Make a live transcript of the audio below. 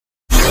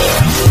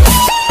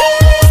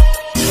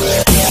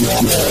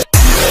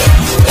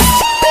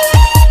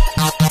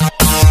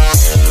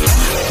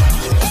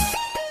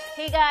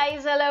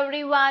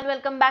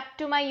Welcome back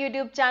to my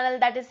YouTube channel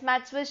that is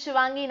maths with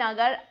Shivangi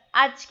नागर।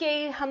 आज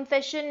के हम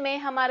सेशन में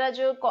हमारा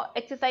जो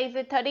एक्सरसाइज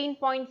है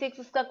 13.6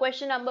 उसका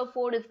क्वेश्चन नंबर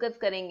 4 डिस्कस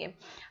करेंगे।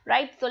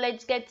 Right, so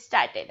let's get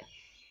started.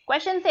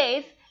 Question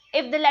says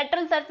if the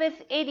lateral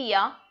surface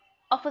area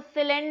of a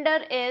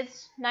cylinder is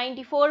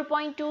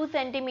 94.2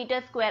 centimetre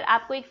square.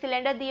 आपको एक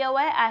सिलेंडर दिया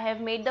हुआ है, I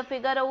have made the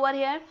figure over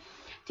here.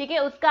 ठीक है,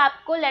 उसका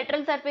आपको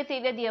लेटरल सरफेस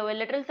एरिया दिया हुआ है।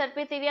 लेटरल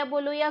सरफेस एरिया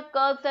बोलो या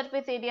कर्व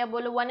सरफेस एरिया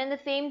बोलो, one and the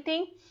same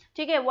thing.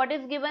 ठीक है, what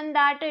is given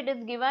that it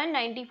is given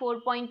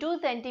 94.2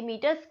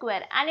 centimetre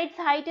square and it's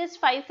height is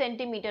 5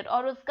 centimetre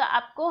और उसका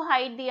आपको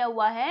हाइट दिया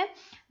हुआ है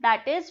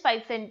that is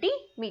 5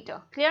 centimetre.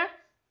 Clear?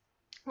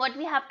 What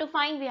we have to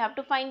find? We have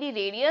to find the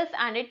radius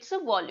and its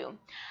volume.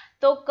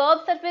 तो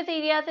curve surface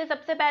area से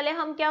सबसे पहले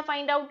हम क्या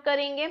फाइंड आउट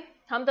करेंगे?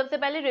 हम सबसे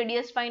पहले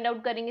रेडियस फाइंड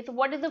आउट करेंगे। So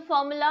what is the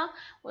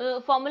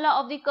formula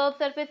of the curve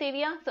surface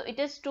area? So it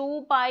is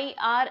 2 pi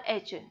R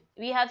H.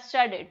 We have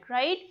studied,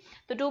 right?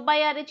 तो 2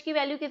 पाई आर एच की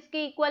वैल्यू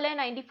किसके इक्वल है?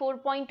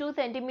 94.2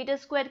 सेंटीमीटर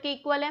स्क्वायर के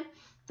इक्वल है।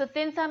 तो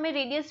सिंस हमें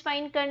radius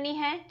find करनी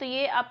है तो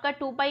ये आपका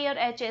 2 पाई और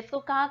एच है, इसको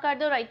कहाँ कर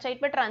दो? राइट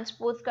साइड पे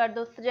ट्रांसपोज कर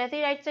दो। तो जैसे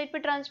ही राइट साइड पे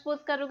ट्रांसपोज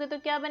करोगे तो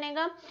क्या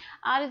बनेगा?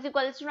 r is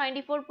equal to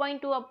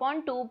 94.2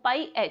 upon 2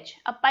 pi H.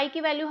 अब पाई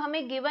की वैल्यू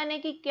हमें गिवन है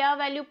कि क्या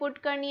वैल्यू पुट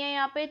करनी है?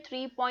 यहाँ पे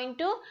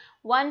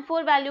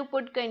 3.14 वैल्यू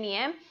पुट करनी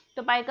है।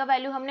 तो पाई का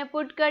वैल्यू हमने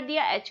पुट कर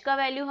दिया, एच का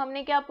वैल्यू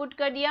हमने क्या पुट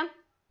कर दिया?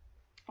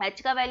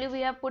 h का value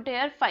we have put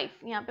here 5,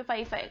 यहाँ पे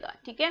 5 आएगा।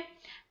 ठीक है,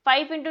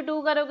 5 इंटू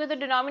 2 करोगे तो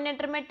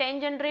डिनोमिनेटर में 10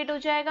 जनरेट हो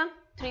जाएगा,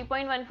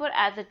 3.14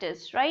 एज इट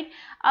इज। राइट,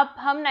 अब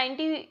हम 10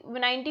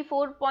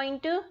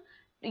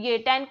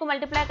 को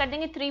मल्टीप्लाई कर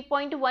देंगे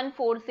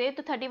 3.14 से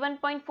तो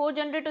 31.4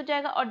 जनरेट हो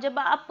जाएगा। और जब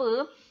आप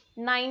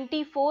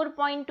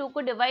 94.2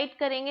 को डिवाइड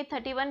करेंगे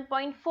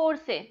 31.4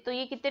 से तो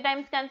ये कितने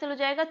टाइम्स कैंसिल हो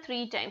जाएगा?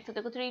 3 टाइम्स। तो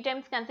देखो 3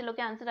 टाइम्स कैंसिल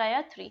होकर आंसर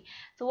आया 3।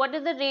 So what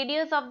is the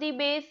radius of the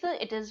base?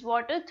 It is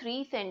what?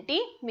 3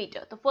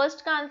 centimetre. तो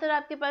फर्स्ट का आंसर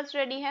आपके पास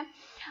रेडी है।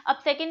 अब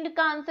सेकंड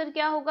का आंसर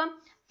क्या होगा?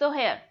 So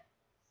here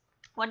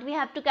what we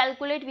have to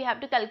calculate? We have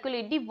to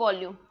calculate the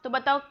volume. तो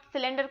बताओ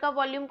सिलेंडर का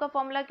वॉल्यूम का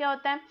फॉर्मूला क्या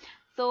होता है?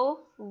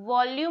 So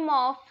volume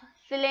of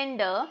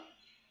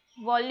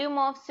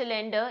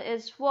cylinder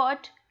is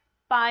what?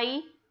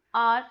 Pi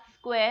are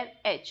square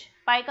H.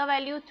 पाई का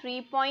वैल्यू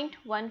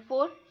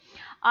 3.14,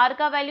 आर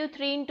का value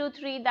 3 into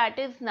 3 that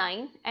is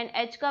 9 and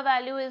H का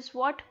वैल्यू इज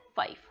व्हाट?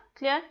 5।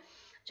 क्लियर?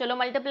 चलो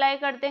मल्टीप्लाई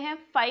करते हैं,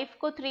 5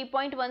 को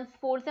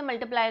 3.14 से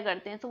मल्टीप्लाई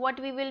करते हैं। So what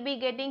we will be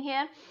getting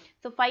here?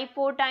 So 5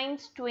 4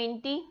 times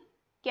 20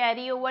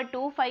 carry over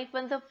 2, 5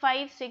 1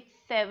 5 6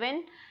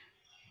 7।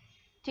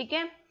 ठीक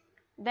है,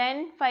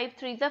 देन 5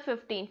 3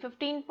 15,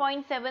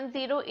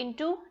 15.70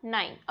 इंटू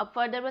 9। अब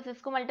फर्दर बस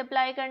इसको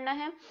मल्टीप्लाई करना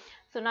है।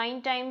 सो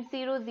 9 टाइम्स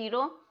 0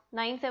 0,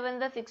 9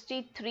 7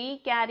 63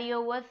 कैरी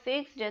ओवर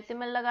 6,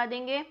 डेसिमल लगा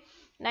देंगे।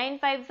 9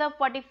 5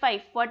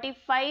 45,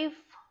 45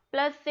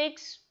 plus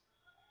 6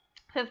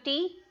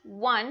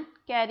 51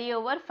 carry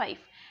over 5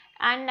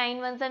 and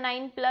 9 1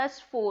 9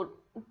 plus 4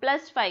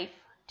 plus 5।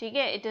 ठीक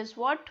है, it is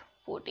what?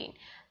 14।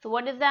 So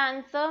what is the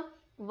answer?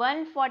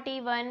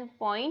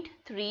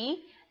 141.3।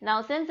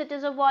 Now since it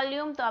is a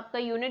volume तो आपका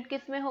यूनिट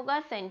किस में होगा?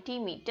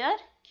 सेंटीमीटर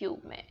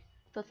क्यूब में।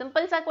 तो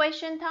सिंपल सा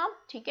क्वेश्चन था।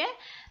 ठीक है,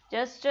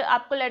 जस्ट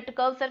आपको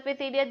कर्व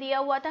सरफेस एरिया दिया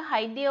हुआ था,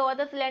 हाइट दिया हुआ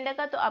था सिलेंडर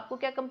का, तो आपको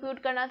क्या कंप्यूट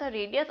करना था?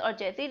 रेडियस। और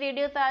जैसे ही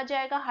रेडियस आ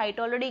जाएगा, हाइट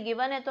ऑलरेडी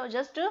गिवन है तो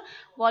जस्ट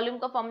वॉल्यूम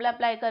का फॉर्मूला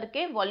अप्लाई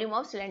करके volume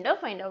of cylinder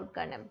find out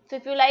करना है। So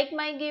if you like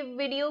my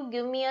video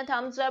give me a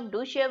thumbs up,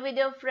 do share with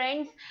your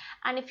friends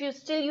and if you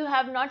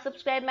have not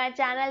subscribed my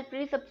channel,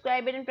 please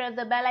subscribe it and press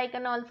the bell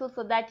icon also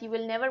so that you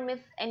will never miss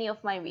any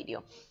of my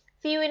video.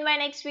 See you in my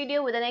next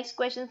video with the next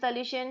question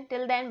solution.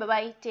 Till then, bye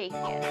bye, take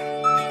care.